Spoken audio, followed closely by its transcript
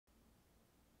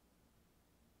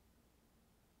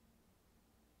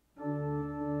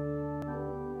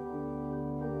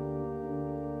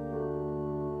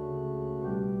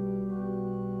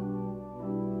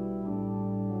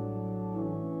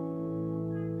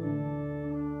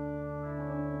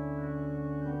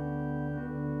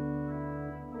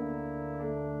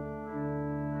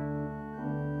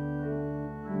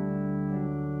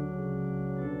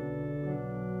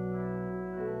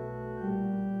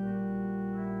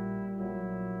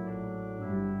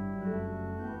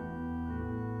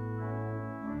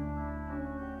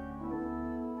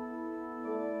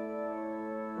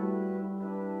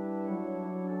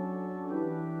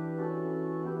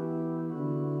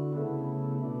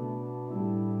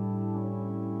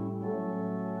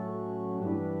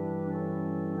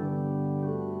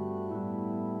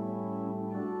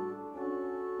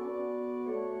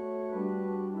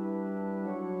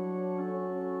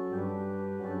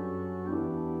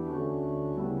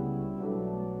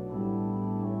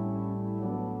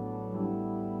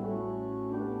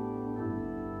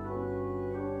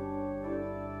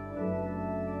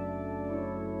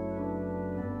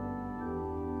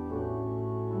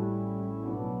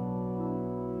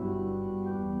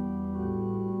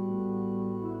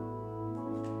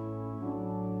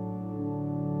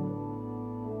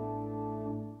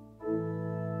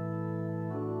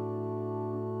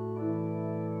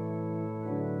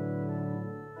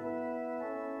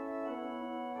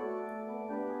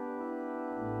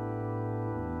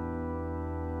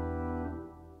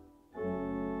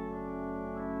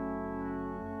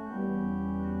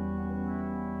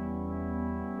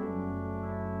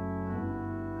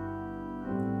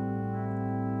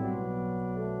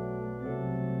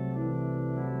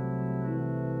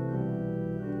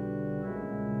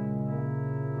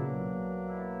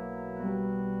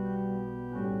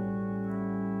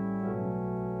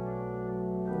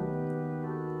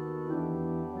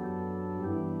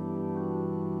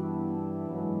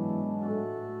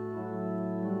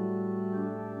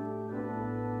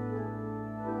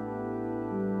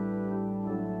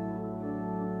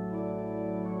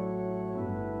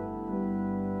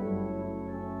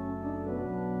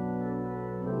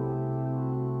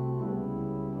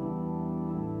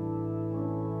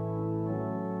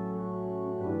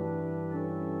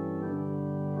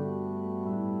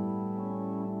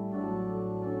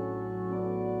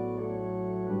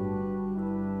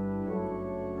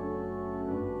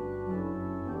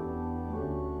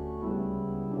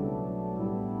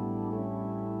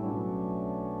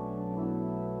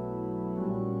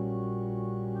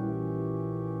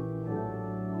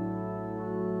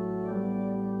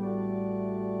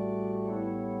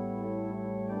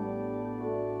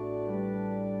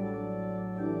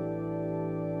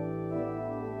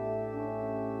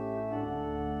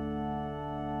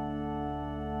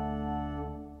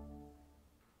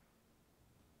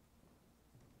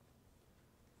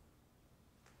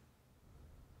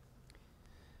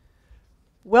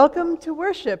Welcome to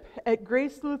worship at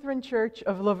Grace Lutheran Church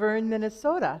of Laverne,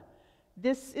 Minnesota.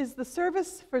 This is the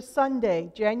service for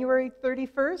Sunday, January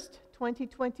 31st,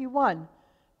 2021,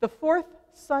 the fourth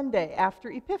Sunday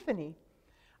after Epiphany.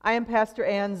 I am Pastor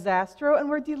Ann Zastrow, and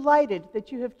we're delighted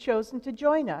that you have chosen to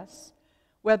join us,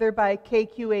 whether by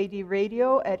KQAD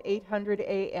radio at 800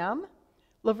 AM,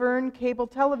 Laverne Cable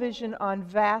Television on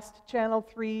VAST Channel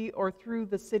 3 or through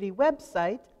the city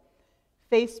website,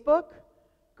 Facebook,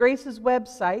 Grace's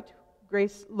website,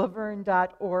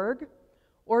 gracelaverne.org,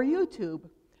 or YouTube.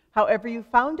 However you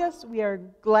found us, we are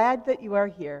glad that you are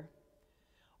here.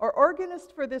 Our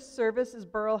organist for this service is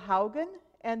Burl Haugen,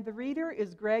 and the reader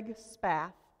is Greg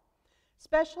Spath.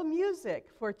 Special music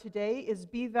for today is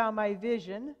Be Thou My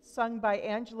Vision, sung by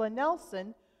Angela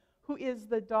Nelson, who is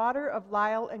the daughter of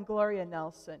Lyle and Gloria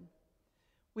Nelson.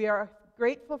 We are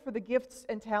grateful for the gifts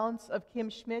and talents of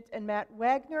Kim Schmidt and Matt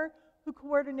Wagner, who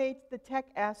coordinate the tech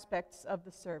aspects of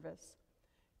the service.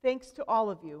 Thanks to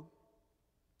all of you.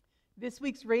 This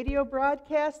week's radio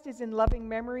broadcast is in loving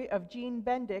memory of Jean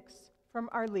Bendix from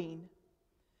Arlene.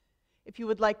 If you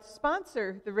would like to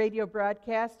sponsor the radio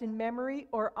broadcast in memory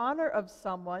or honor of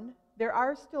someone, there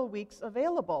are still weeks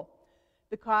available.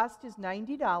 The cost is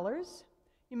 $90.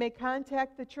 You may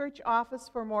contact the church office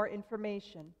for more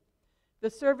information. The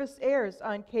service airs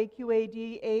on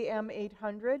KQAD AM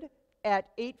 800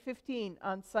 at 8:15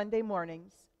 on Sunday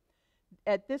mornings.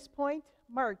 At this point,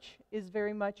 March is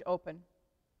very much open.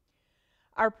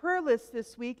 Our prayer list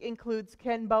this week includes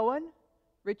Ken Bowen,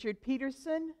 Richard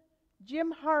Peterson,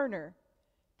 Jim Harner,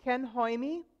 Ken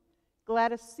Hoyme,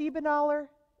 Gladys Siebenaller,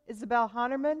 Isabel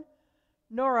Hannerman,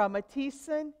 Nora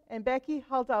Mathieson, and Becky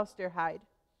Haldausterheide.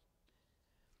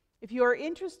 If you are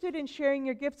interested in sharing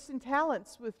your gifts and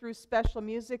talents through special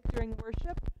music during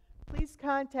worship, please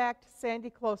contact Sandy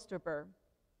Klosterber.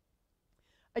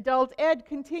 Adult Ed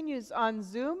continues on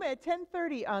Zoom at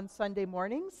 10:30 on Sunday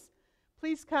mornings.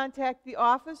 Please contact the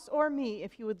office or me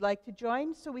if you would like to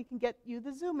join so we can get you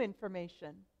the Zoom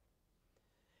information.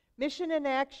 Mission in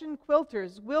Action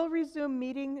Quilters will resume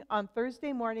meeting on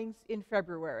Thursday mornings in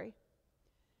February.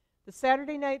 The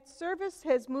Saturday night service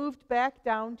has moved back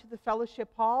down to the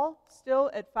Fellowship Hall, still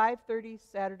at 5:30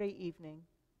 Saturday evening.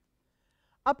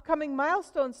 Upcoming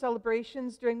milestone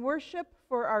celebrations during worship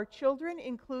for our children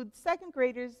include second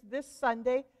graders this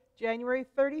Sunday, January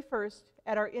 31st,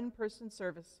 at our in-person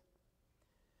service.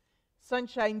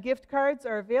 Sunshine gift cards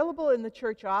are available in the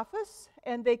church office,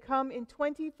 and they come in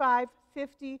 $25,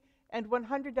 $50, and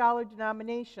 $100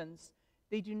 denominations.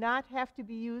 They do not have to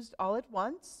be used all at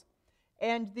once,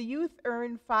 and the youth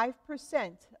earn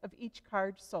 5% of each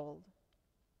card sold.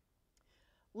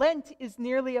 Lent is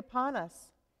nearly upon us.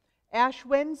 Ash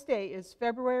Wednesday is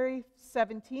February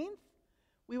 17th.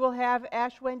 We will have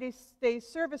Ash Wednesday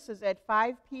services at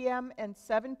 5 p.m. and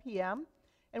 7 p.m.,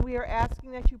 and we are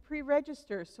asking that you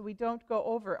pre-register so we don't go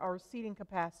over our seating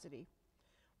capacity.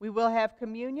 We will have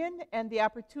communion and the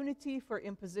opportunity for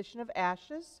imposition of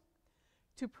ashes.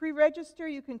 To pre-register,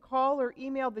 you can call or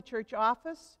email the church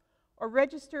office or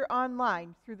register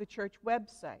online through the church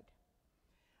website.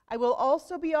 I will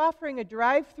also be offering a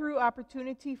drive-through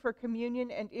opportunity for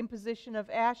communion and imposition of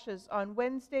ashes on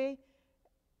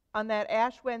that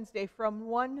Ash Wednesday from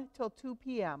 1 till 2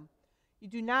 p.m. You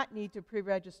do not need to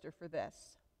pre-register for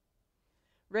this.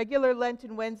 Regular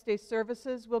Lenten Wednesday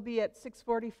services will be at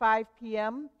 6:45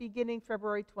 p.m. beginning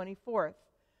February 24th.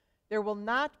 There will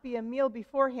not be a meal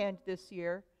beforehand this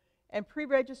year, and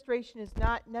pre-registration is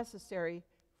not necessary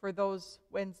for those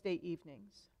Wednesday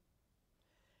evenings.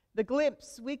 The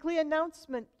Glimpse weekly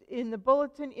announcement in the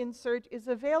bulletin insert is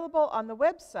available on the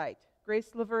website,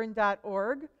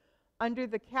 gracelaverne.org, under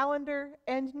the Calendar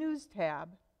and News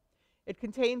tab. It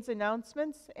contains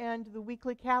announcements and the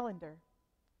weekly calendar.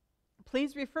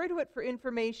 Please refer to it for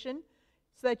information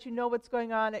so that you know what's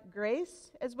going on at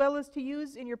Grace, as well as to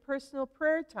use in your personal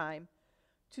prayer time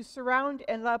to surround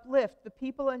and uplift the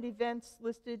people and events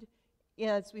listed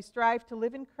as we strive to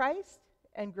live in Christ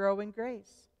and grow in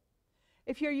grace.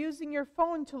 If you're using your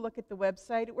phone to look at the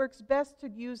website, it works best to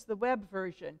use the web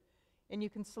version, and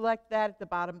you can select that at the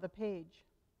bottom of the page.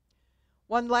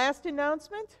 One last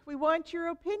announcement: we want your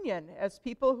opinion as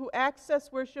people who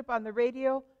access worship on the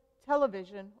radio,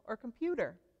 television, or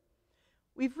computer.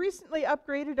 We've recently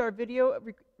upgraded our video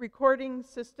recording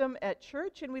system at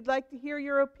church, and we'd like to hear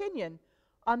your opinion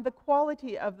on the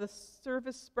quality of the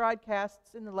service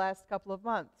broadcasts in the last couple of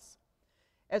months.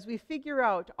 As we figure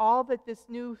out all that this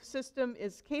new system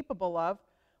is capable of,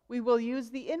 we will use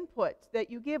the input that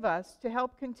you give us to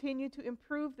help continue to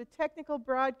improve the technical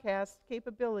broadcast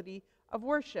capability of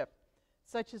worship,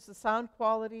 such as the sound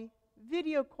quality,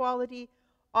 video quality,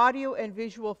 audio and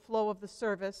visual flow of the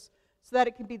service so that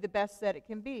it can be the best that it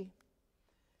can be.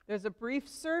 There's a brief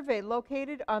survey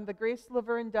located on the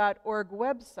gracelaverne.org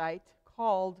website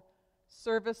called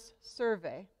Service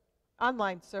Survey,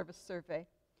 Online Service Survey.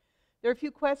 There are a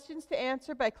few questions to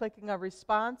answer by clicking a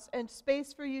response and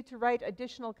space for you to write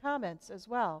additional comments as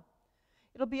well.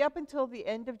 It'll be up until the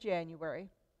end of January.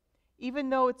 Even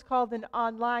though it's called an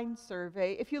online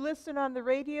survey, if you listen on the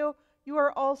radio, you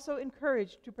are also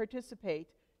encouraged to participate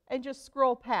and just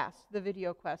scroll past the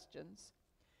video questions.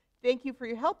 Thank you for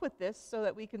your help with this so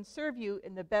that we can serve you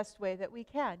in the best way that we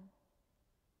can.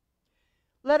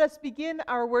 Let us begin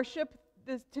our worship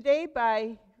today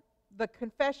by the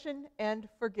confession and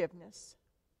forgiveness.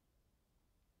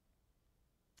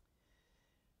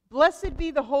 Blessed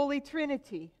be the Holy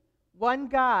Trinity, one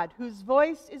God, whose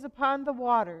voice is upon the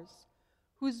waters,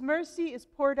 whose mercy is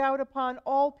poured out upon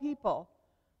all people,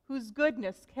 whose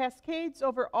goodness cascades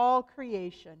over all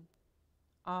creation.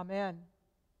 Amen.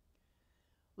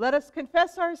 Let us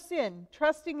confess our sin,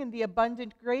 trusting in the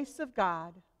abundant grace of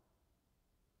God.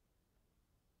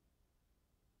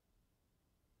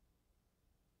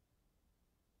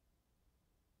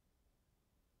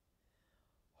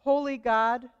 Holy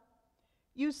God,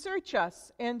 you search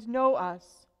us and know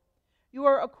us. You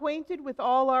are acquainted with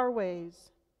all our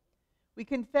ways. We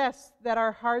confess that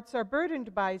our hearts are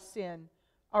burdened by sin,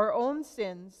 our own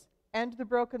sins, and the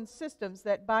broken systems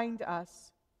that bind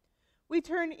us. We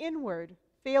turn inward,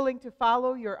 failing to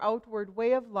follow your outward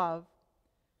way of love.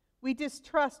 We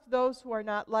distrust those who are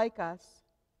not like us.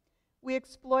 We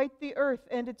exploit the earth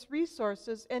and its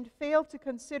resources and fail to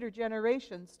consider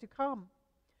generations to come.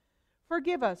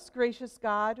 Forgive us, gracious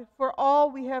God, for all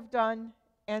we have done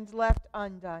and left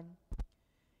undone.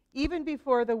 Even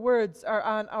before the words are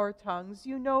on our tongues,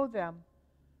 you know them.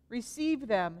 Receive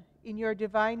them in your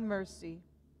divine mercy.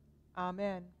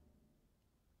 Amen.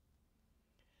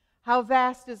 How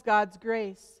vast is God's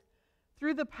grace!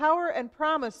 Through the power and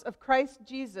promise of Christ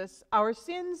Jesus, our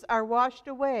sins are washed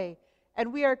away,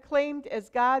 and we are claimed as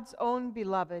God's own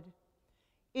beloved.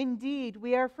 Indeed,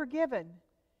 we are forgiven.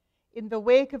 In the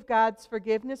wake of God's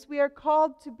forgiveness, we are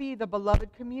called to be the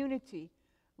beloved community,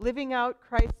 living out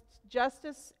Christ's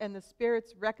justice and the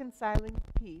Spirit's reconciling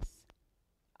peace.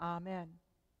 Amen.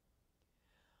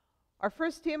 Our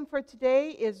first hymn for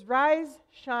today is Rise,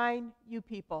 Shine, You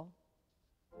People.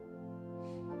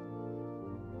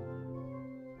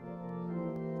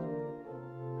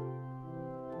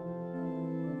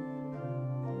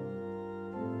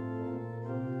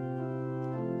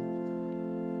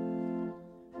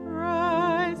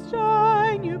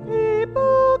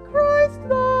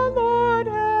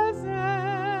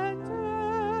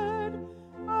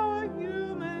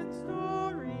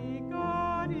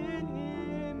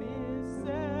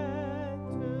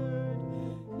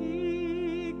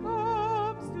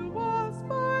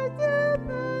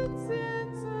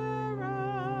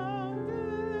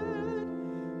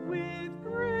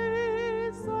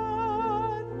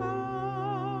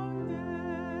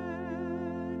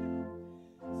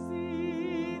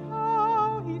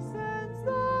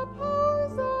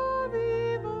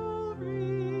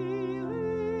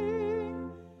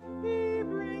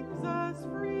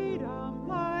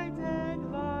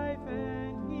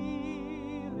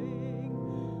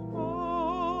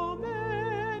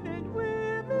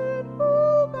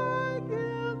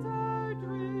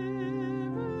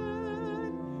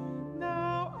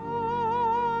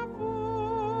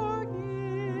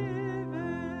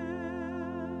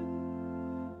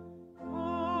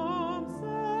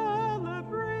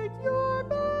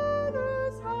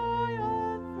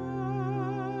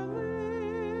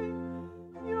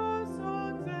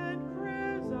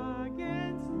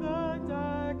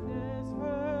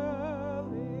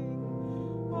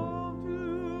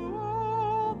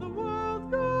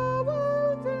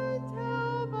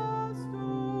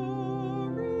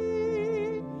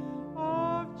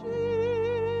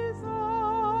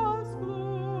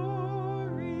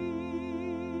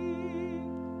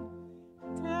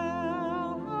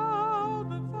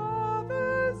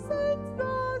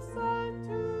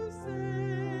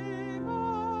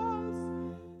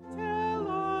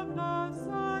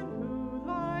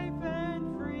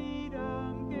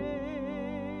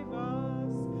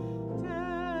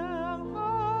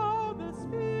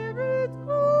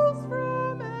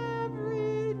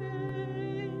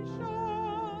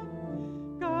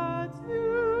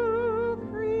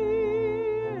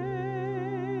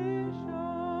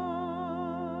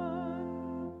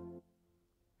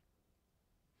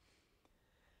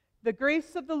 The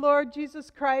grace of the Lord Jesus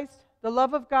Christ, the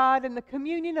love of God, and the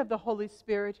communion of the Holy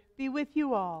Spirit be with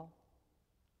you all.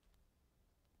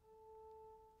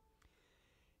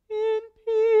 In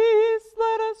peace,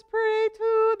 let us pray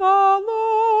to the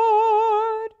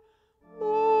Lord.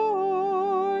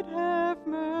 Lord, have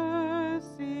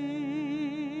mercy.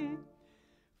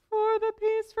 For the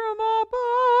peace from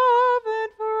above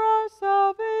and for our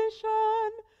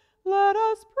salvation, let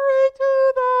us pray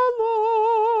to the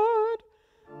Lord.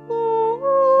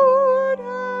 Lord,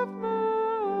 have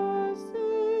mercy.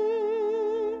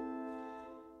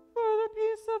 For the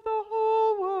peace of the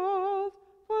whole world,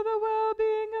 for the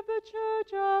well-being of the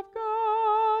Church of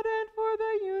God, and for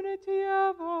the unity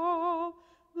of all,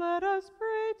 let us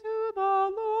pray to the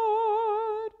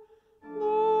Lord.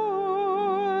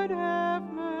 Lord, have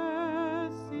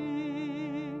mercy.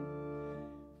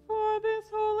 For this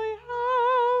holy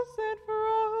house, and for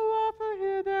all who offer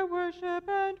here their worship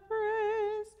and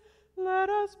praise, let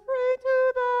us pray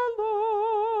to the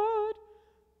Lord.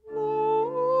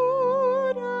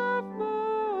 Lord, have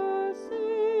mercy.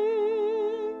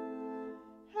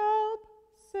 Help,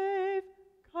 save,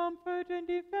 comfort, and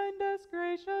defend us,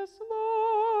 gracious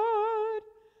Lord.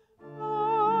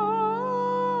 Amen.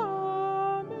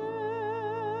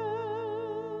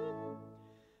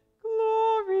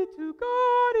 Glory to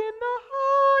God in the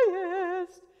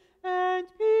highest, and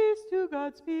peace to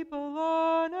God's people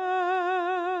on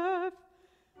earth.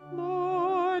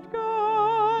 Lord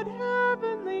God,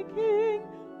 heavenly King,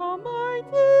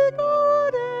 almighty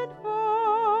God and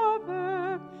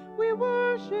Father, we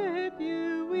worship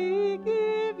you, we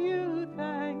give you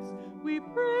thanks, we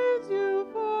praise you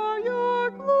for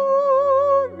your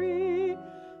glory.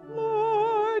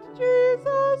 Lord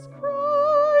Jesus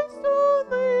Christ,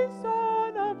 only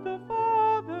Son of the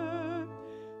Father,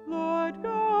 Lord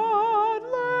God,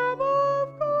 Lamb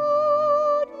of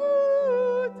God,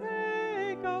 you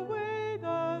take away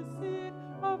the sin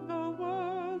of the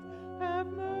world. Have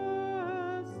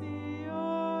mercy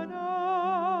on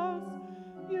us.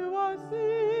 You are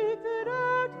seated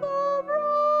at the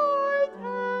right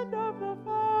hand of the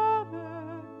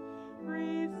Father.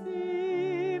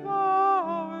 Receive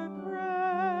our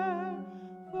prayer.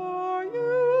 For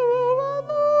you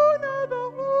alone are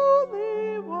the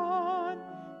Holy One.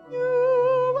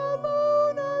 You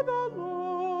alone are the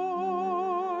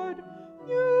Lord.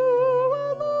 You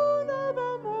alone are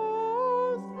the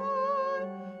Most High.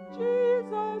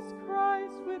 Jesus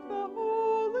Christ with the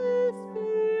Holy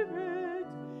Spirit,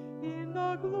 in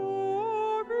the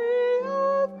glory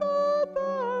of God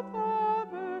the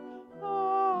Father.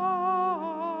 Amen.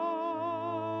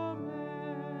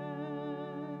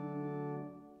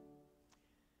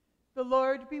 The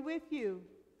Lord be with you.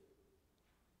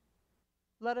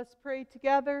 Let us pray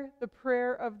together the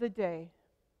prayer of the day.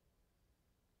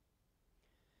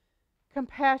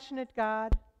 Compassionate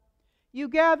God, you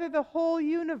gather the whole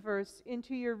universe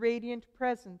into your radiant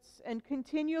presence and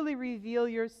continually reveal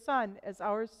your Son as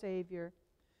our Savior.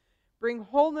 Bring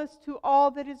wholeness to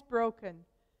all that is broken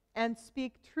and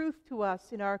speak truth to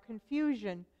us in our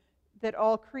confusion, that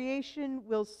all creation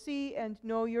will see and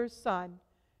know your Son,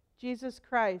 Jesus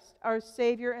Christ, our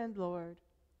Savior and Lord.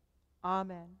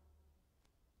 Amen.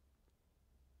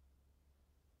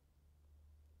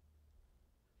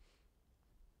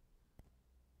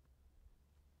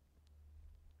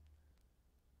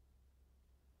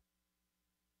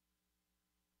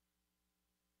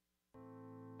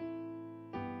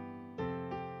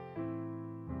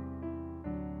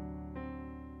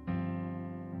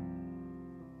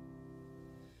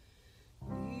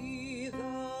 Be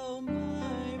thou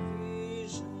my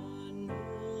vision,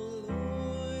 O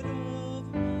Lord of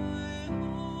my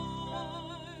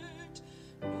heart,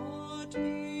 not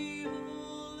me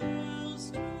all else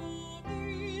to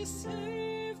be,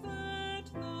 save that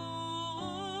thou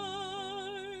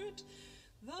art.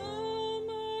 Thou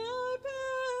my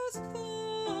best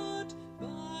thought,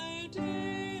 by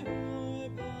day or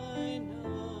by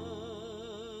night,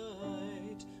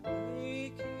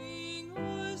 waking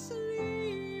or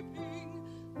sleeping,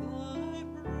 thy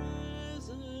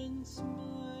presence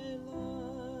my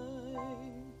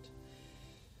light.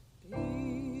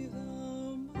 Be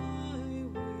thou my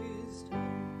wisdom,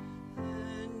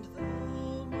 and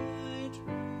thou my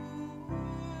true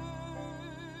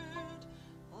word.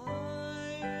 I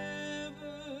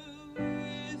ever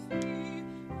with thee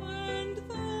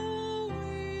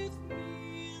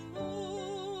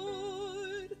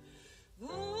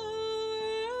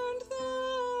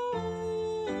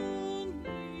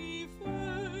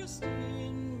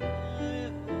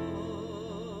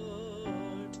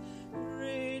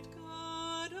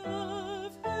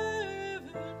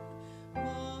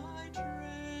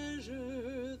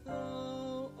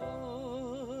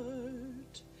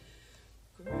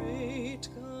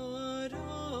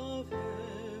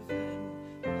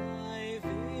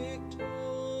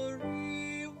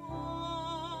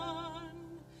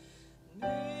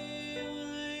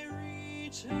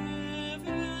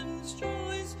heaven's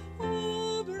joys,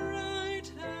 O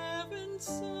bright heaven's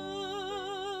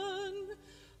sun.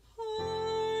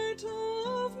 Heart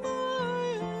of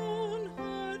my own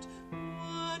heart,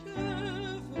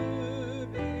 whatever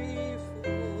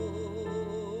befall,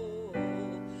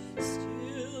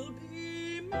 still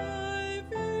be my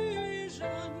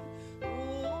vision,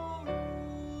 O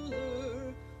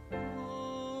ruler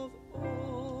of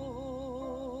all.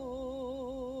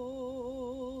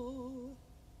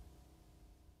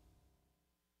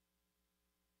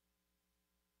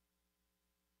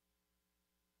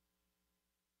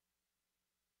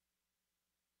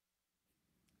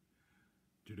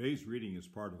 Today's reading is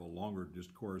part of a longer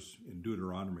discourse in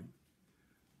Deuteronomy,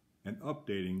 an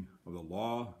updating of the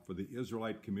law for the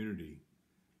Israelite community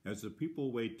as the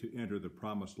people wait to enter the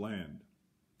promised land.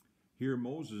 Here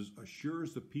Moses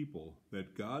assures the people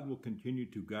that God will continue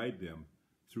to guide them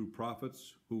through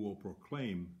prophets who will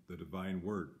proclaim the divine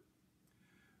word.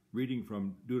 Reading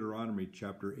from Deuteronomy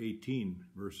chapter 18,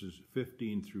 verses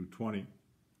 15 through 20.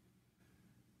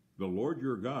 The Lord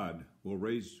your God will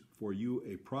raise for you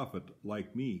a prophet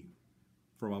like me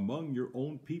from among your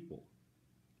own people.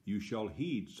 You shall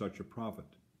heed such a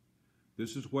prophet.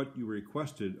 This is what you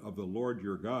requested of the Lord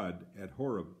your God at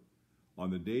Horeb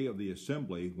on the day of the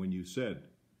assembly when you said,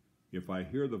 If I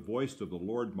hear the voice of the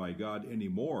Lord my God any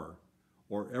more,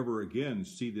 or ever again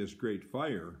see this great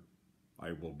fire,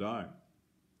 I will die.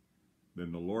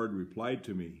 Then the Lord replied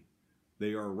to me,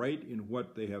 They are right in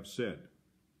what they have said.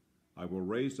 I will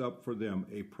raise up for them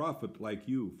a prophet like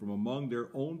you from among their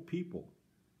own people.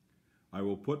 I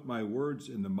will put my words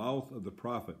in the mouth of the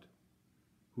prophet,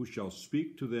 who shall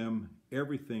speak to them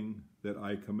everything that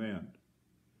I command.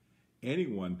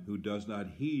 Anyone who does not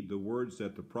heed the words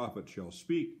that the prophet shall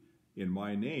speak in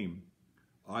my name,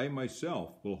 I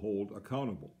myself will hold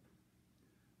accountable.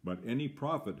 But any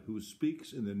prophet who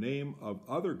speaks in the name of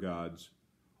other gods,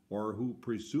 or who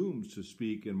presumes to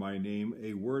speak in my name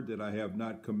a word that I have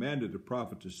not commanded the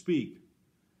prophet to speak,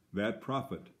 that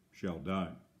prophet shall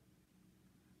die.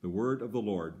 The word of the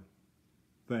Lord.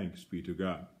 Thanks be to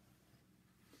God.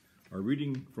 Our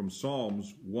reading from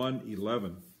Psalms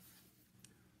 1:11.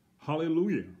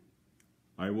 Hallelujah!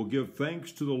 I will give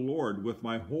thanks to the Lord with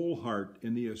my whole heart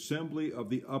in the assembly of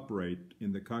the upright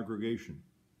in the congregation.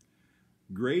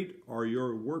 Great are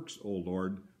your works, O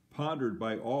Lord, pondered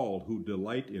by all who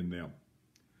delight in them.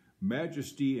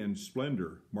 Majesty and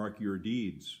splendor mark your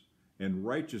deeds, and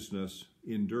righteousness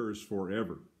endures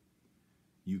forever.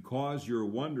 You cause your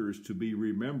wonders to be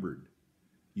remembered.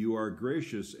 You are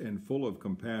gracious and full of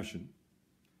compassion.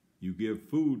 You give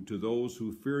food to those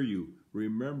who fear you,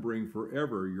 remembering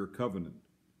forever your covenant.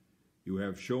 You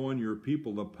have shown your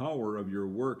people the power of your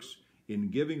works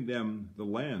in giving them the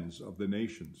lands of the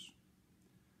nations.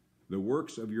 The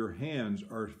works of your hands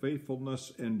are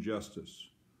faithfulness and justice.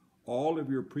 All of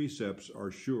your precepts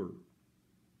are sure.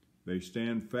 They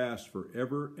stand fast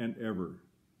forever and ever,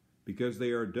 because they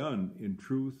are done in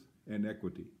truth and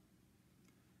equity.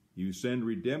 You send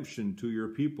redemption to your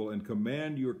people and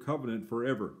command your covenant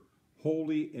forever.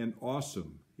 Holy and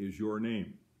awesome is your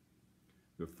name.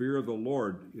 The fear of the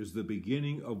Lord is the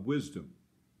beginning of wisdom.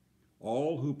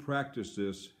 All who practice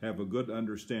this have a good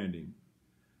understanding.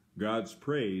 God's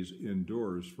praise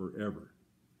endures forever.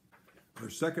 Our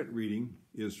second reading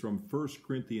is from 1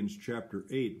 Corinthians chapter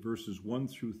 8, verses 1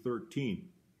 through 13.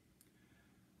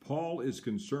 Paul is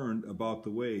concerned about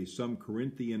the way some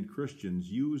Corinthian Christians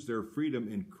use their freedom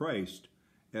in Christ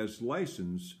as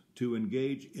license to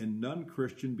engage in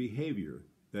non-Christian behavior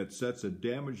that sets a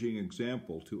damaging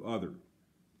example to others.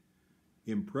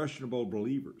 Impressionable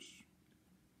believers.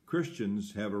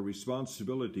 Christians have a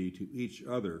responsibility to each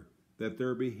other that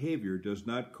their behavior does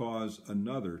not cause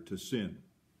another to sin.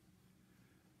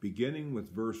 Beginning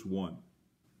with verse 1.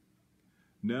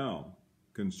 Now,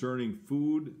 concerning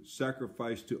food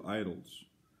sacrificed to idols,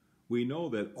 we know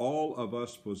that all of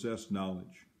us possess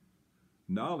knowledge.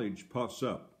 Knowledge puffs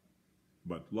up,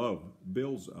 but love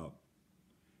builds up.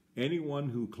 Anyone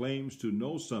who claims to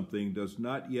know something does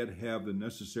not yet have the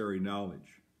necessary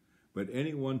knowledge, but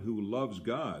anyone who loves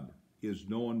God is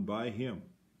known by him.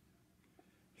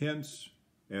 Hence,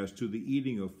 as to the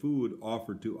eating of food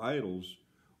offered to idols,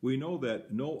 we know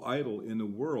that no idol in the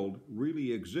world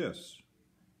really exists,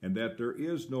 and that there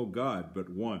is no God but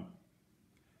one.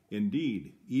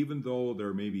 Indeed, even though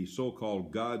there may be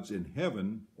so-called gods in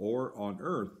heaven or on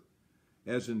earth,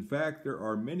 as in fact there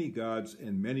are many gods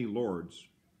and many lords,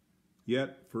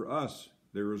 yet for us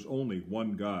there is only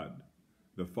one God,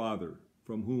 the Father,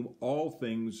 from whom all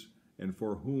things and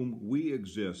for whom we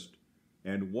exist,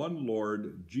 and one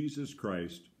Lord, Jesus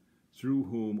Christ, through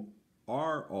whom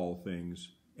are all things,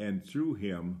 and through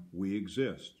him we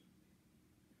exist.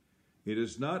 It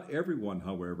is not everyone,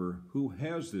 however, who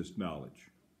has this knowledge,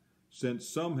 since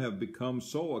some have become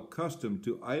so accustomed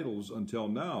to idols until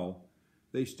now,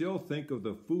 they still think of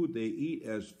the food they eat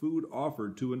as food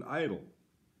offered to an idol,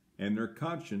 and their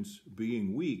conscience,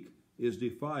 being weak, is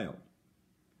defiled.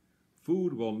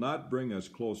 Food will not bring us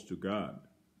close to God.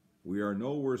 We are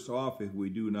no worse off if we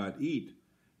do not eat,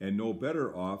 and no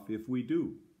better off if we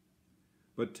do.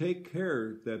 But take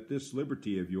care that this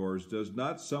liberty of yours does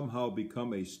not somehow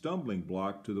become a stumbling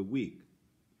block to the weak.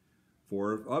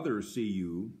 For if others see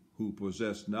you, who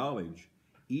possess knowledge,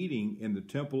 eating in the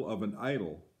temple of an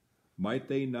idol, might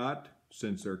they not,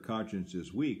 since their conscience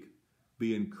is weak,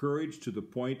 be encouraged to the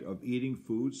point of eating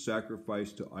food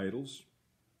sacrificed to idols?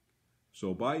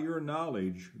 So by your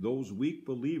knowledge, those weak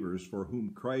believers for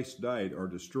whom Christ died are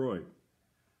destroyed.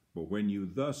 But when you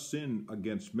thus sin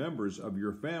against members of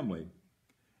your family,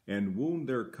 and wound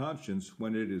their conscience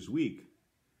when it is weak,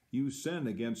 you sin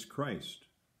against Christ.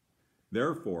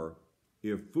 Therefore,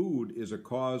 if food is a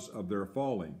cause of their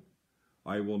falling,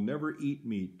 I will never eat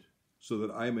meat, so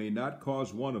that I may not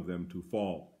cause one of them to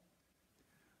fall.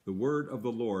 The word of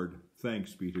the Lord.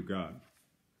 Thanks be to God.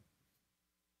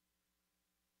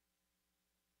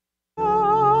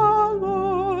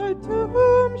 Lord, to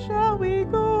whom shall we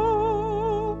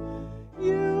go?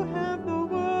 You have the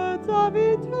words of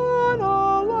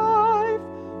eternal life.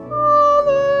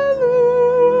 Hallelujah.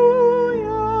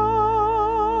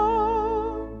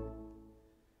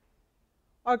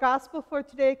 Our gospel for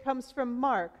today comes from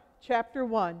Mark, chapter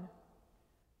 1.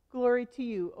 Glory to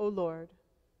you, O Lord.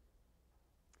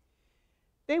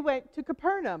 They went to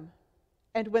Capernaum,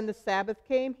 and when the Sabbath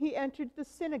came, he entered the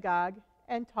synagogue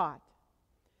and taught.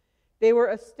 They were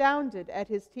astounded at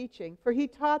his teaching, for he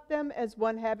taught them as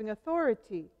one having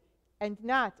authority, and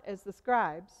not as the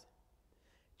scribes.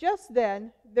 Just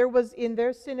then there was in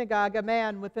their synagogue a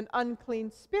man with an unclean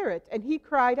spirit, and he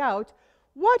cried out,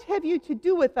 "What have you to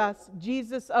do with us,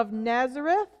 Jesus of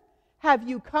Nazareth? Have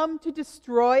you come to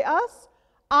destroy us?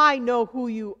 I know who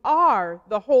you are,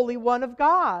 the Holy One of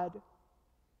God."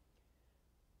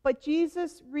 But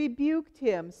Jesus rebuked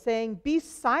him, saying, "Be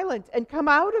silent and come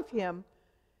out of him."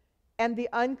 And the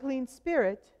unclean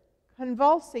spirit,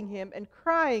 convulsing him and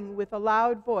crying with a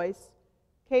loud voice,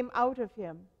 came out of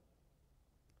him.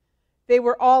 They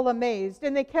were all amazed,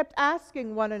 and they kept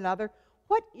asking one another,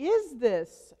 "What is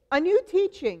this? A new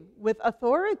teaching with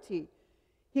authority.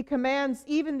 He commands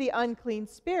even the unclean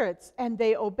spirits, and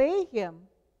they obey him."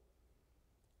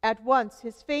 At once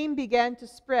his fame began to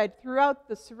spread throughout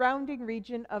the surrounding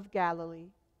region of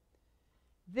Galilee.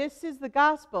 This is the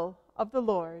gospel of the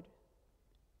Lord.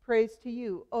 Praise to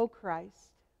you, O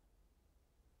Christ.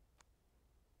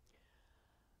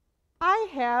 I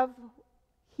have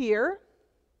here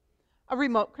a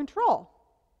remote control.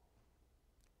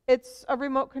 It's a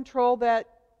remote control that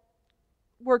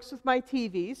works with my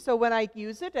TV, so when I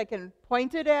use it, I can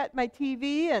point it at my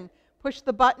TV and push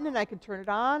the button and I can turn it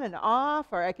on and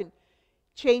off, or I can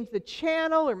change the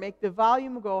channel or make the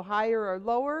volume go higher or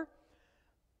lower.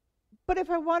 But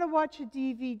if I want to watch a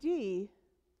DVD,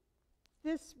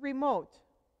 this remote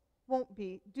won't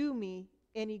do me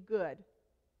any good.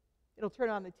 It'll turn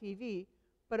on the TV,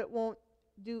 but it won't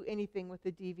do anything with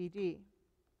the DVD.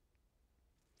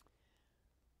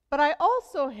 But I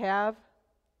also have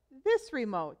this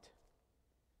remote,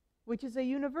 which is a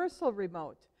universal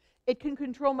remote. It can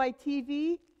control my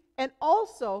TV and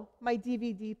also my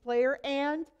DVD player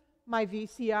and my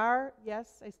VCR.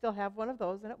 Yes, I still have one of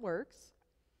those and it works.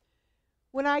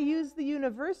 When I use the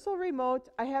universal remote,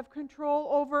 I have control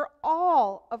over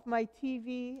all of my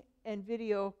TV and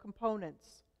video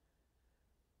components.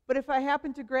 But if I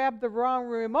happen to grab the wrong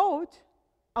remote,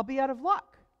 I'll be out of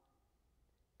luck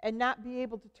and not be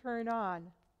able to turn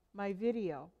on my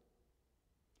video.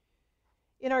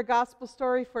 In our gospel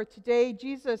story for today,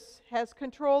 Jesus has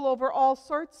control over all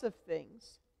sorts of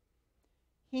things.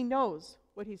 He knows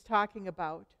what he's talking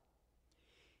about.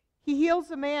 He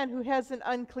heals a man who has an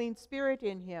unclean spirit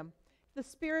in him. The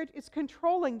spirit is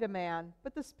controlling the man,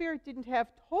 but the spirit didn't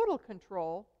have total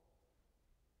control.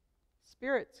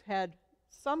 Spirits had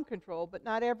some control, but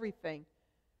not everything.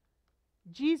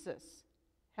 Jesus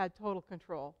had total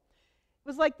control. It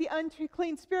was like the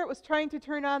unclean spirit was trying to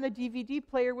turn on the DVD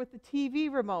player with the TV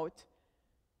remote,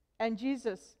 and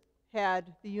Jesus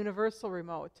had the universal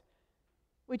remote,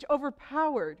 which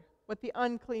overpowered what the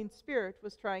unclean spirit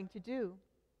was trying to do.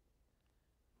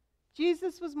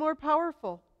 Jesus was more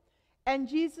powerful, and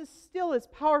Jesus still is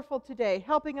powerful today,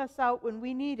 helping us out when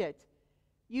we need it,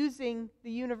 using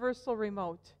the universal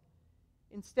remote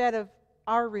instead of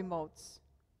our remotes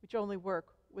which only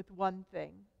work with one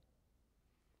thing.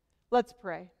 Let's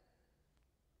pray.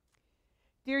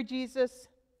 Dear Jesus,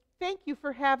 thank you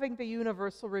for having the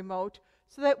universal remote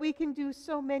so that we can do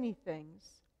so many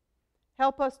things.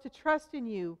 Help us to trust in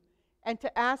you and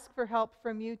to ask for help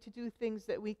from you to do things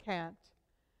that we can't.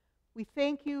 We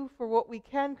thank you for what we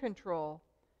can control,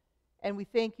 and we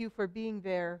thank you for being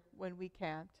there when we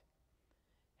can't.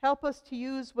 Help us to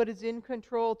use what is in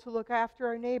control to look after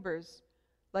our neighbors,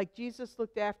 like Jesus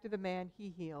looked after the man he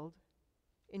healed.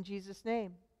 In Jesus'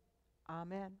 name,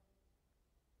 amen.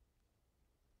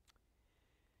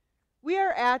 We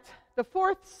are at the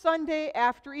fourth Sunday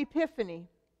after Epiphany.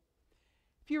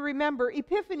 If you remember,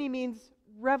 Epiphany means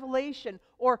revelation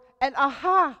or an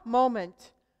aha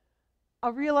moment,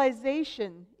 a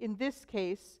realization, in this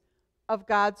case, of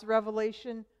God's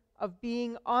revelation of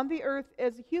being on the earth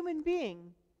as a human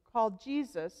being called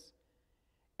Jesus,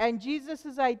 and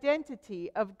Jesus'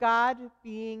 identity of God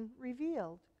being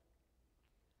revealed.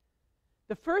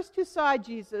 The first who saw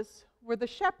Jesus were the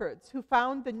shepherds who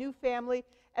found the new family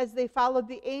as they followed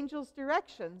the angel's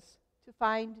directions to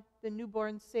find the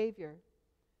newborn Savior,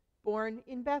 born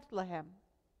in Bethlehem.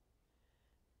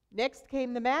 Next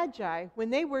came the Magi when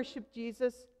they worshiped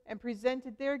Jesus and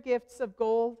presented their gifts of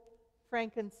gold,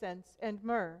 frankincense, and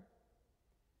myrrh.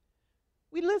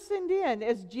 We listened in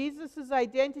as Jesus'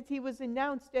 identity was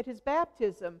announced at his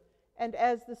baptism and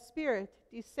as the Spirit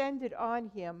descended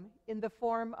on him in the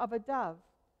form of a dove.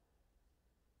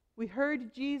 We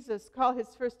heard Jesus call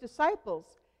his first disciples,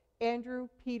 Andrew,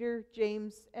 Peter,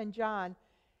 James, and John,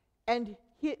 and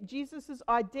Jesus'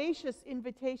 audacious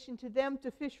invitation to them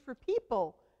to fish for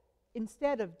people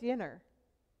instead of dinner.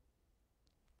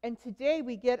 And today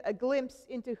we get a glimpse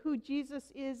into who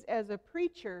Jesus is as a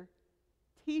preacher,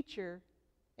 teacher,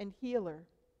 and healer.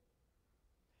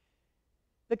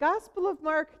 The Gospel of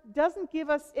Mark doesn't give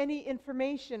us any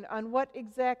information on what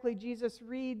exactly Jesus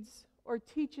reads or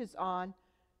teaches on,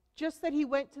 just that he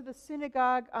went to the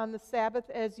synagogue on the Sabbath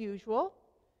as usual,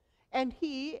 and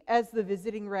he, as the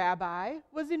visiting rabbi,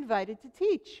 was invited to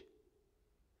teach.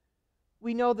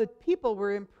 We know that people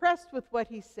were impressed with what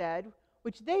he said,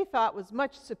 which they thought was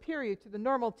much superior to the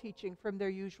normal teaching from their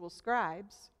usual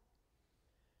scribes.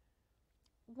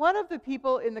 One of the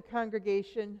people in the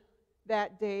congregation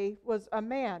that day was a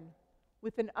man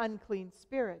with an unclean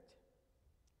spirit.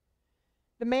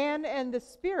 The man and the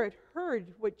spirit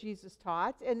heard what Jesus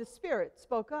taught, and the spirit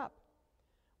spoke up.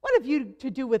 "What have you to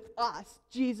do with us,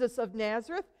 Jesus of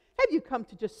Nazareth? Have you come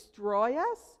to destroy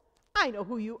us? I know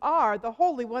who you are, the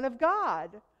Holy One of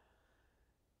God."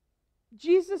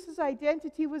 Jesus'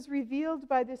 identity was revealed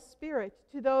by the Spirit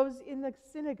to those in the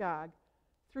synagogue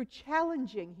through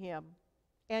challenging him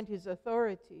and his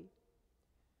authority.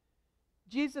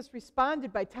 Jesus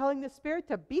responded by telling the spirit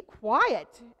to be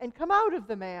quiet and come out of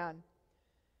the man.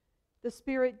 The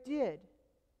spirit did,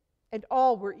 and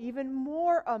all were even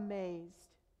more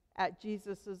amazed at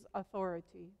Jesus'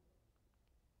 authority.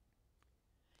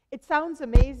 It sounds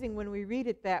amazing when we read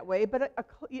it that way, but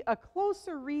a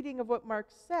closer reading of what Mark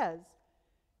says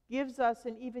gives us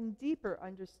an even deeper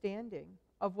understanding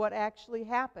of what actually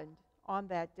happened on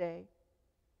that day.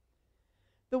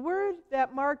 The word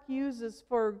that Mark uses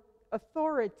for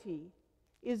authority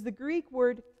is the Greek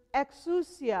word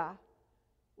exousia,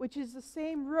 which is the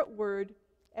same root word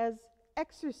as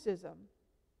exorcism.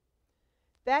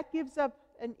 That gives us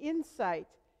an insight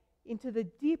into the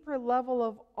deeper level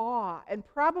of awe and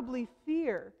probably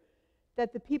fear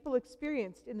that the people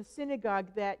experienced in the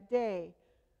synagogue that day,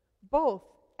 both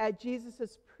at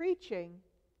Jesus' preaching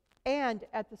and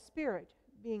at the Spirit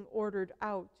being ordered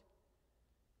out.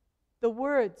 The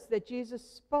words that Jesus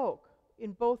spoke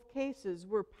in both cases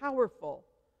were powerful,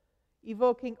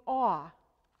 evoking awe,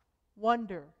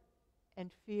 wonder,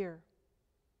 and fear.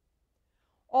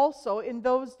 Also, in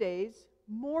those days,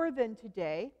 more than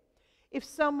today, if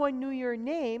someone knew your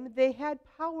name, they had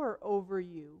power over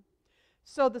you.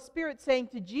 So the Spirit saying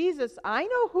to Jesus, "I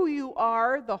know who you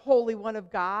are, the Holy One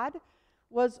of God,"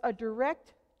 was a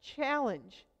direct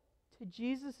challenge to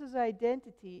Jesus'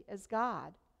 identity as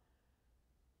God.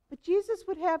 But Jesus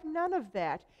would have none of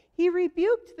that. He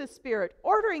rebuked the spirit,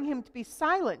 ordering him to be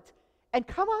silent and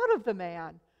come out of the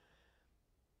man.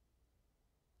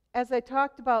 As I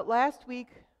talked about last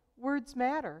week, words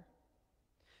matter.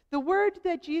 The word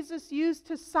that Jesus used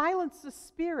to silence the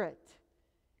spirit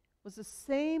was the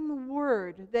same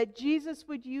word that Jesus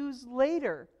would use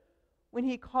later when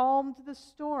he calmed the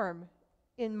storm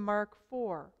in Mark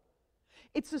 4.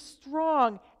 It's a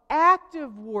strong,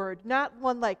 active word, not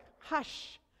one like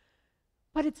hush,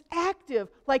 but it's active,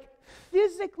 like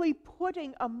physically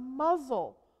putting a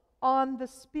muzzle on the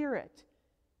spirit.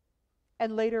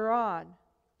 and later on,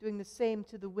 doing the same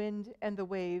to the wind and the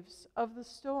waves of the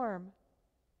storm.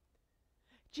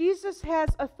 Jesus has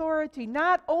authority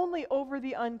not only over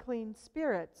the unclean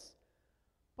spirits,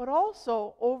 but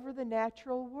also over the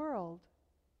natural world.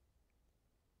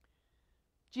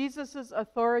 Jesus'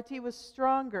 authority was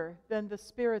stronger than the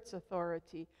Spirit's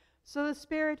authority. So the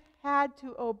Spirit had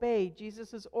to obey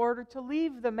Jesus' order to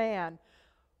leave the man.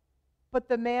 But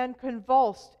the man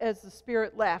convulsed as the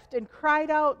Spirit left and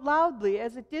cried out loudly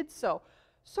as it did so,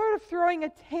 sort of throwing a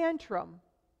tantrum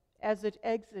as it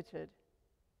exited.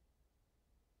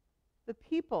 The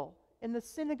people in the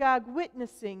synagogue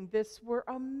witnessing this were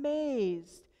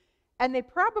amazed, and they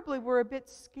probably were a bit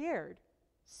scared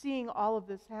seeing all of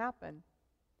this happen.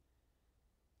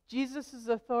 Jesus'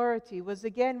 authority was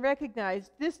again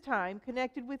recognized, this time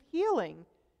connected with healing,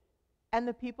 and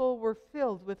the people were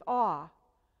filled with awe.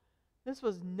 This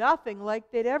was nothing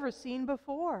like they'd ever seen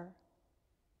before.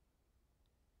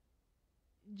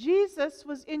 Jesus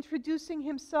was introducing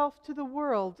himself to the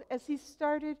world as he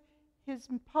started his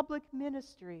public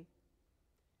ministry.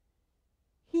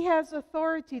 He has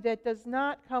authority that does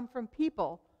not come from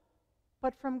people,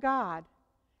 but from God,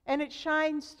 and it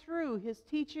shines through his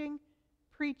teaching,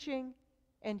 preaching,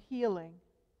 and healing.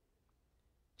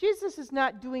 Jesus is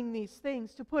not doing these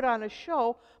things to put on a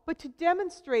show, but to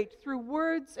demonstrate through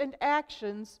words and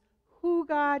actions who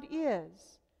God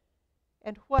is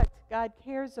and what God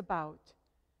cares about.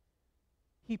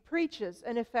 He preaches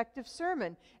an effective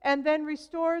sermon and then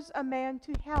restores a man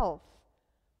to health,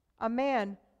 a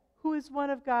man who is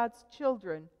one of God's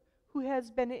children, who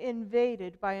has been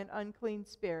invaded by an unclean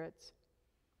spirit.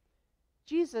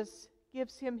 Jesus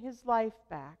gives him his life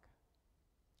back.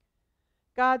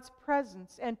 God's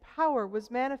presence and power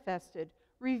was manifested,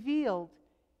 revealed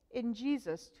in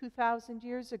Jesus 2,000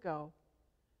 years ago,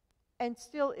 and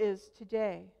still is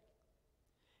today.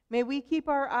 May we keep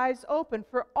our eyes open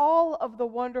for all of the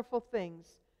wonderful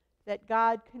things that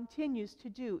God continues to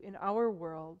do in our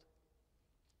world.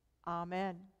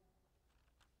 Amen.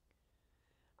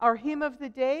 Our hymn of the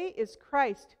day is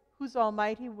Christ, whose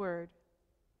almighty word.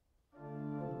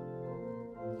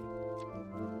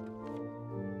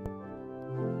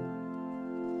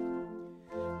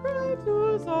 Christ,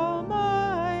 whose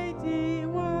almighty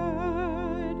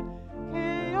word,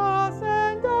 chaos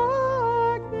and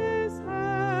darkness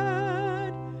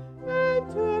had, and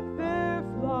took their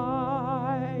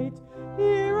flight.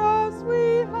 Hear us,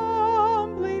 we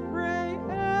humbly pray,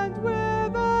 and where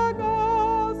the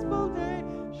gospel day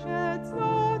sheds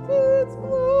not its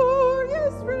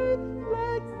glorious ray,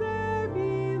 let there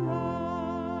be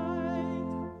light.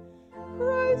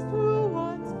 Christ, who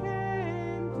once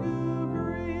came to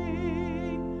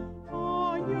bring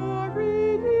on your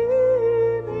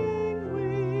redeeming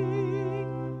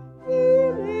wing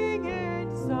healing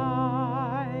and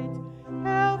sight,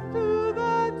 health to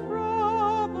the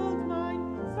troubled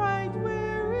mind, sight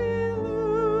where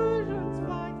illusions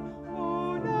blind.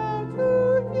 Oh, now to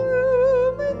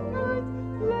humankind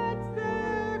let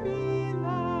there be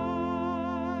light.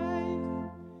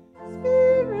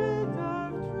 Spirit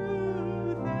of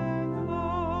truth and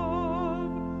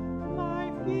love,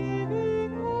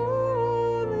 life-giving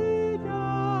holy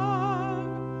dove,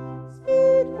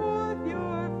 speed forth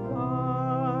your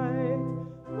flight,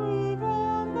 move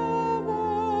on the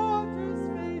water's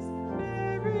face,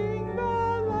 bearing the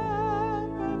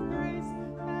lamp of grace,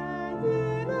 and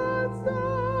in its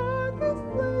darkest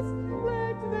place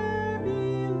let there be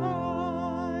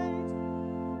light.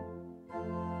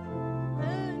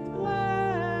 And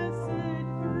blessed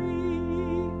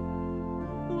three,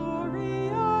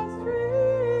 glorious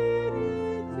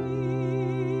Trinity,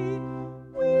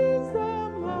 wisdom,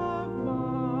 love,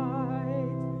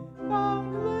 might,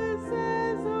 boundless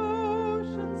as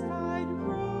ocean's tide,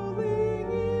 rolling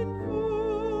in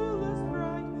fullest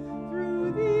pride,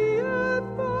 through the earth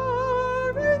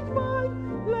far and wide,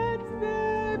 let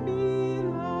there be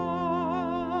light.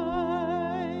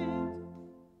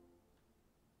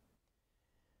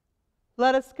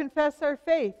 Let us confess our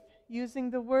faith using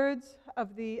the words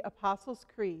of the Apostles'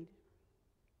 Creed.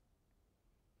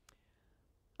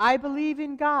 I believe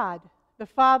in God, the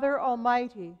Father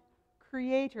Almighty,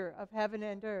 creator of heaven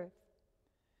and earth.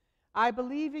 I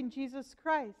believe in Jesus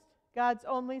Christ, God's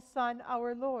only Son,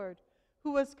 our Lord,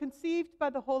 who was conceived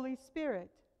by the Holy Spirit,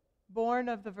 born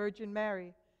of the Virgin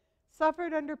Mary,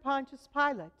 suffered under Pontius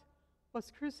Pilate,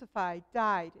 was crucified,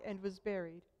 died, and was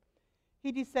buried.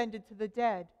 He descended to the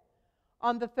dead.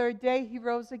 On the third day he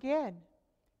rose again.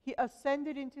 He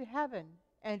ascended into heaven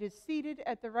and is seated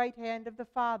at the right hand of the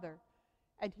Father,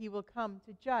 and he will come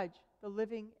to judge the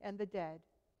living and the dead.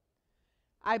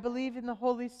 I believe in the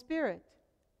Holy Spirit,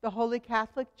 the Holy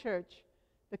Catholic Church,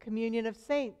 the communion of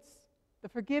saints, the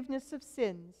forgiveness of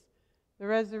sins, the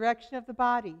resurrection of the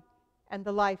body, and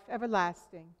the life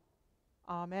everlasting.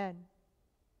 Amen.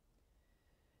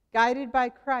 Guided by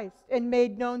Christ and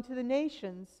made known to the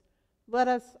nations, let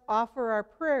us offer our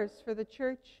prayers for the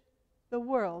church, the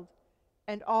world,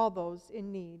 and all those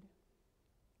in need.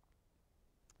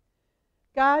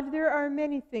 God, there are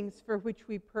many things for which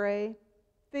we pray,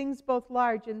 things both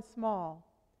large and small.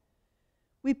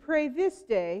 We pray this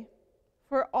day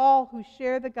for all who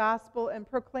share the gospel and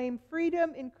proclaim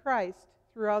freedom in Christ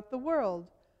throughout the world,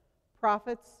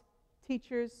 prophets,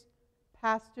 teachers,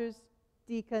 pastors,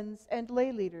 deacons, and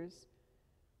lay leaders,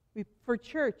 for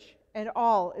church and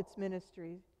all its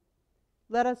ministry.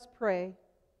 Let us pray.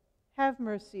 Have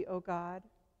mercy, O God.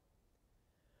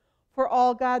 For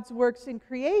all God's works in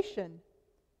creation,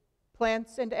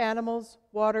 plants and animals,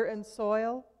 water and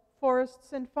soil,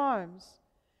 forests and farms,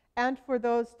 and for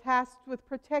those tasked with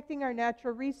protecting our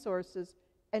natural resources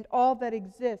and all that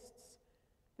exists,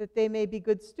 that they may be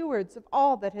good stewards of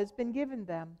all that has been given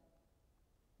them.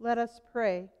 Let us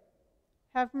pray.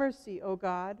 Have mercy, O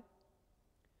God.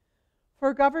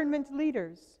 For government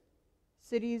leaders,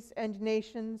 cities and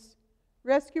nations,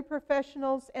 rescue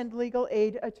professionals and legal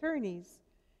aid attorneys,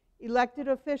 elected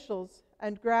officials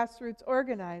and grassroots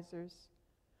organizers,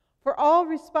 for all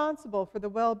responsible for the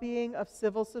well-being of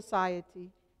civil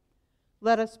society.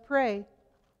 Let us pray.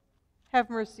 Have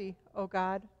mercy, O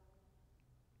God.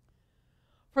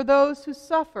 For those who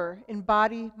suffer in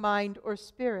body, mind, or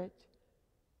spirit,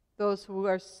 those who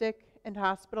are sick and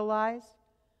hospitalized,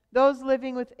 those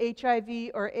living with HIV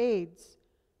or AIDS,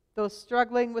 those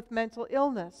struggling with mental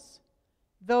illness,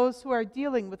 those who are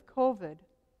dealing with COVID,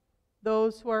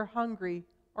 those who are hungry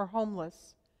or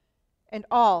homeless, and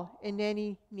all in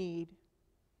any need.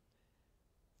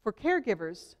 For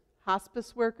caregivers,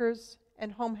 hospice workers,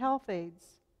 and home health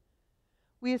aides,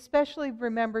 we especially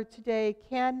remember today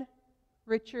Ken,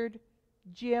 Richard,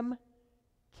 Jim,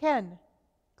 Ken,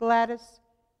 Gladys,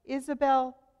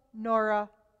 Isabel, Nora,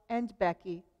 and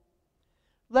Becky.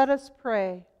 Let us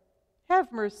pray.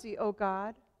 Have mercy, O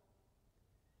God.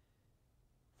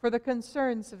 For the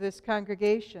concerns of this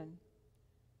congregation,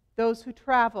 those who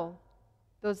travel,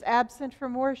 those absent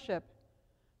from worship,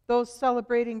 those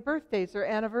celebrating birthdays or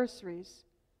anniversaries,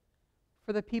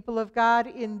 for the people of God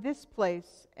in this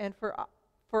place and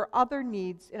for other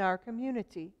needs in our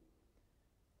community.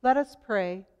 Let us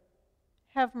pray.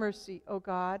 Have mercy, O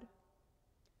God.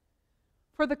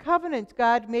 For the covenant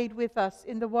God made with us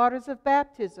in the waters of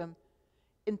baptism,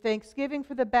 in thanksgiving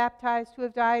for the baptized who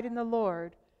have died in the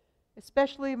Lord,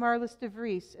 especially Marlis de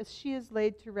Vries, as she is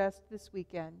laid to rest this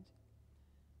weekend.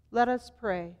 Let us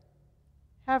pray.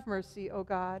 Have mercy, O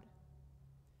God.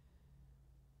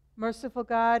 Merciful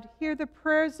God, hear the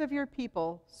prayers of your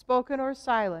people, spoken or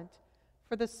silent,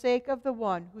 for the sake of the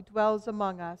one who dwells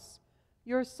among us,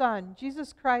 your Son,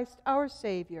 Jesus Christ, our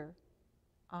Savior.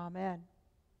 Amen.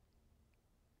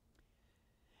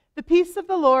 The peace of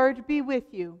the Lord be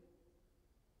with you.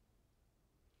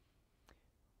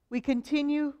 We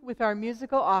continue with our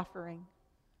musical offering.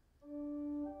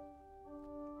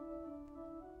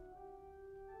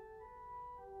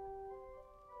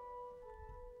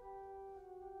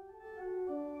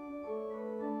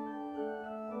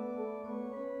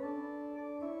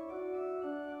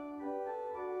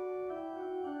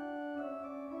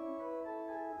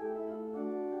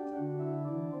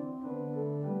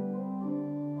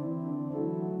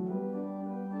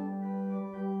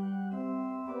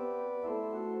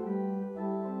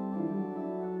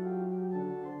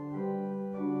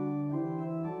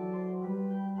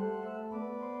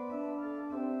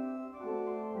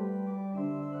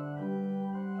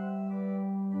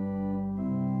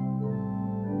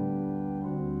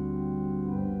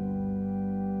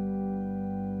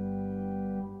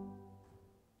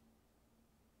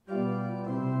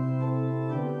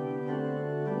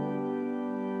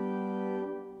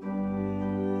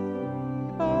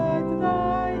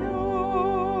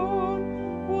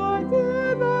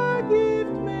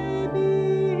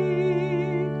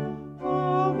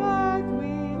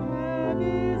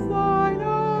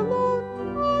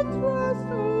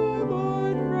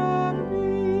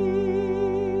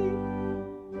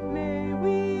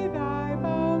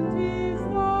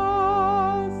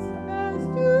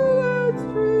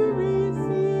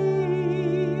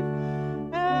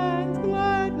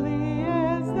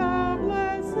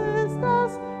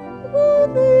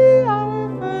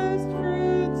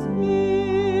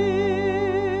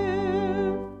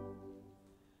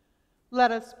 Let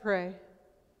us pray.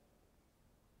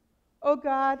 O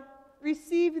God,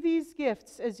 receive these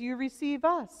gifts as you receive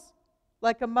us.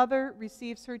 like a mother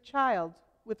receives her child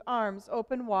with arms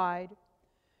open wide.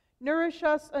 Nourish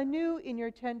us anew in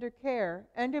your tender care,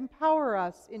 and empower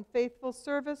us in faithful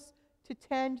service to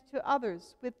tend to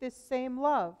others with this same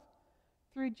love.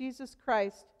 Through Jesus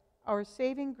Christ, our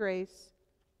saving grace.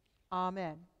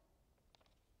 Amen.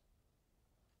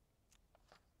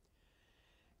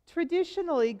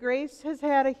 Traditionally, Grace has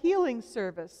had a healing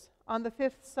service on the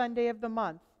 5th Sunday of the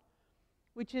month,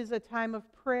 which is a time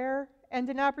of prayer and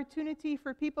an opportunity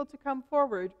for people to come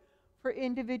forward for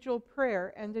individual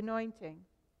prayer and anointing.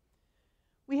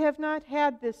 We have not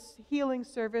had this healing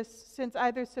service since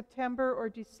either September or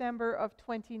December of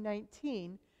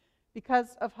 2019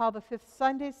 because of how the 5th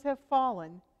Sundays have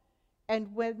fallen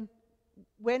and when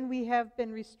we have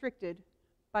been restricted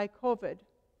by COVID.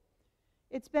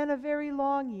 It's been a very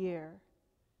long year,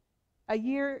 a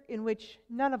year in which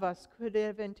none of us could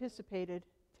have anticipated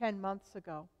 10 months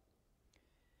ago.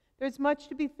 There's much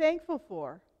to be thankful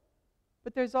for,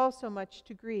 but there's also much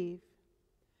to grieve.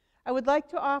 I would like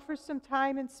to offer some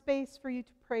time and space for you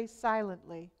to pray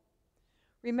silently.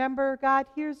 Remember, God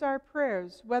hears our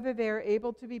prayers, whether they are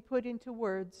able to be put into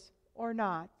words or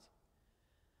not.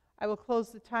 I will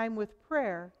close the time with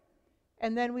prayer,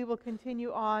 and then we will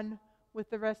continue on with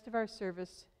the rest of our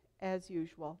service as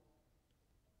usual.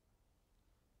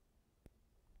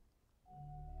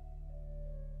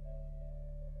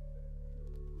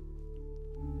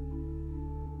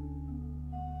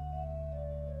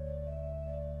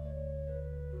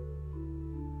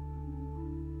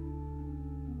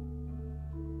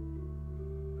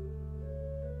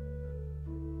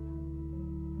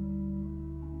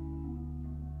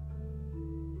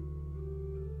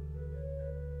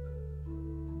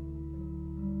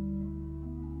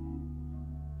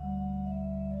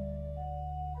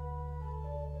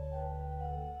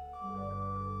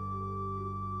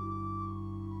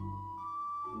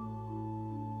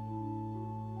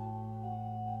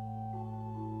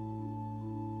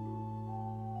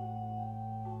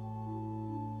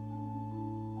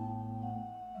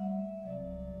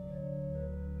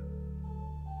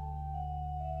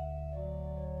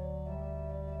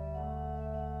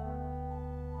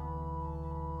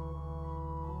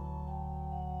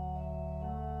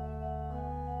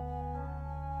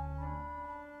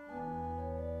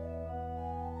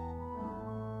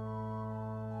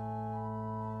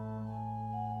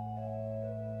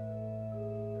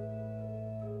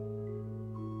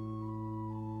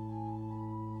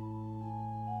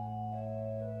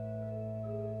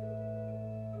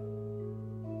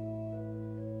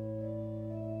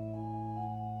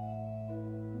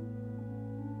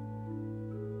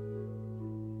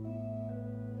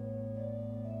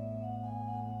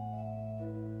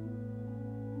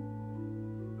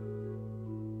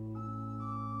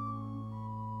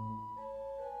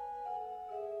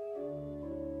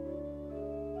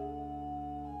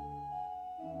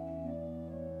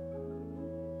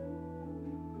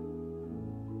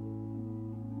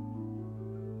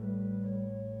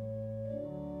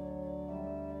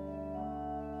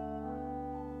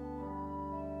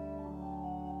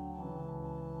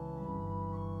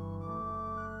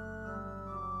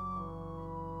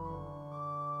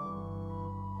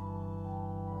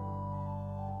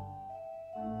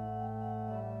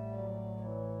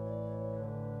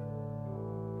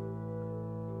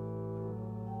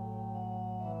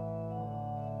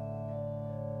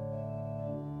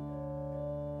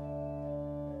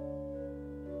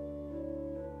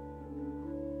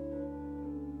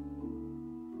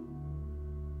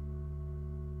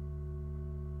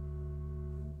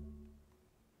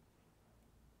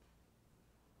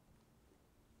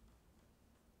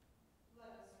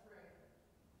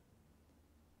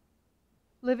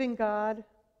 Living God,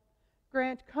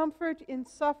 grant comfort in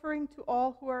suffering to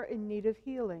all who are in need of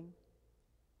healing.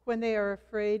 When they are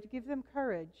afraid, give them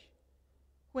courage.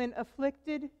 When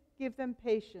afflicted, give them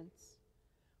patience.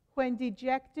 When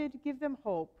dejected, give them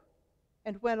hope.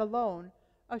 And when alone,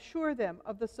 assure them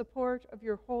of the support of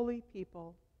your holy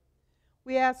people.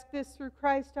 We ask this through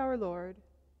Christ our Lord.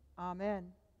 Amen.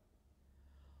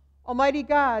 Almighty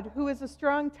God, who is a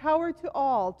strong tower to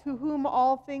all, to whom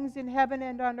all things in heaven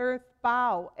and on earth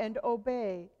bow and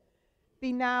obey,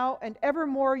 be now and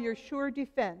evermore your sure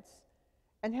defense,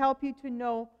 and help you to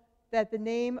know that the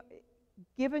name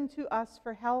given to us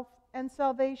for health and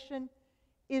salvation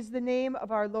is the name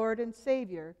of our Lord and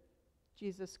Savior,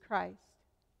 Jesus Christ.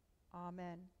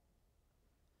 Amen.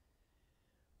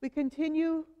 We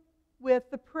continue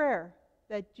with the prayer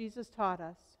that Jesus taught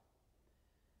us.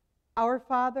 Our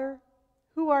Father,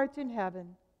 who art in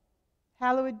heaven,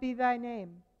 hallowed be thy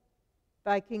name.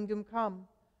 Thy kingdom come,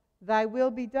 thy will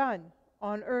be done,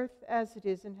 on earth as it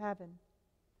is in heaven.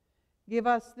 Give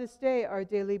us this day our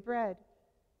daily bread,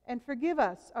 and forgive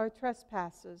us our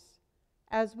trespasses,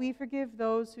 as we forgive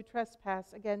those who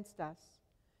trespass against us.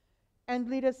 And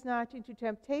lead us not into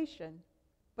temptation,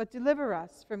 but deliver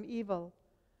us from evil.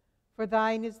 For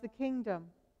thine is the kingdom,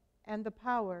 and the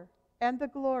power, and the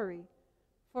glory,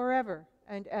 forever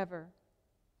and ever.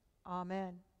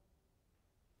 Amen.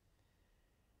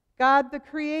 God the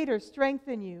Creator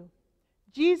strengthen you.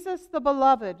 Jesus the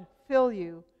Beloved fill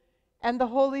you. And the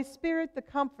Holy Spirit the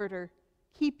Comforter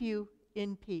keep you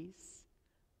in peace.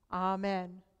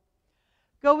 Amen.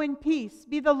 Go in peace.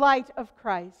 Be the light of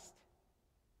Christ.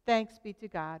 Thanks be to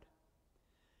God.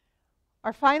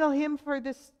 Our final hymn for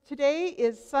this today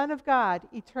is Son of God,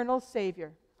 Eternal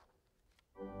Savior.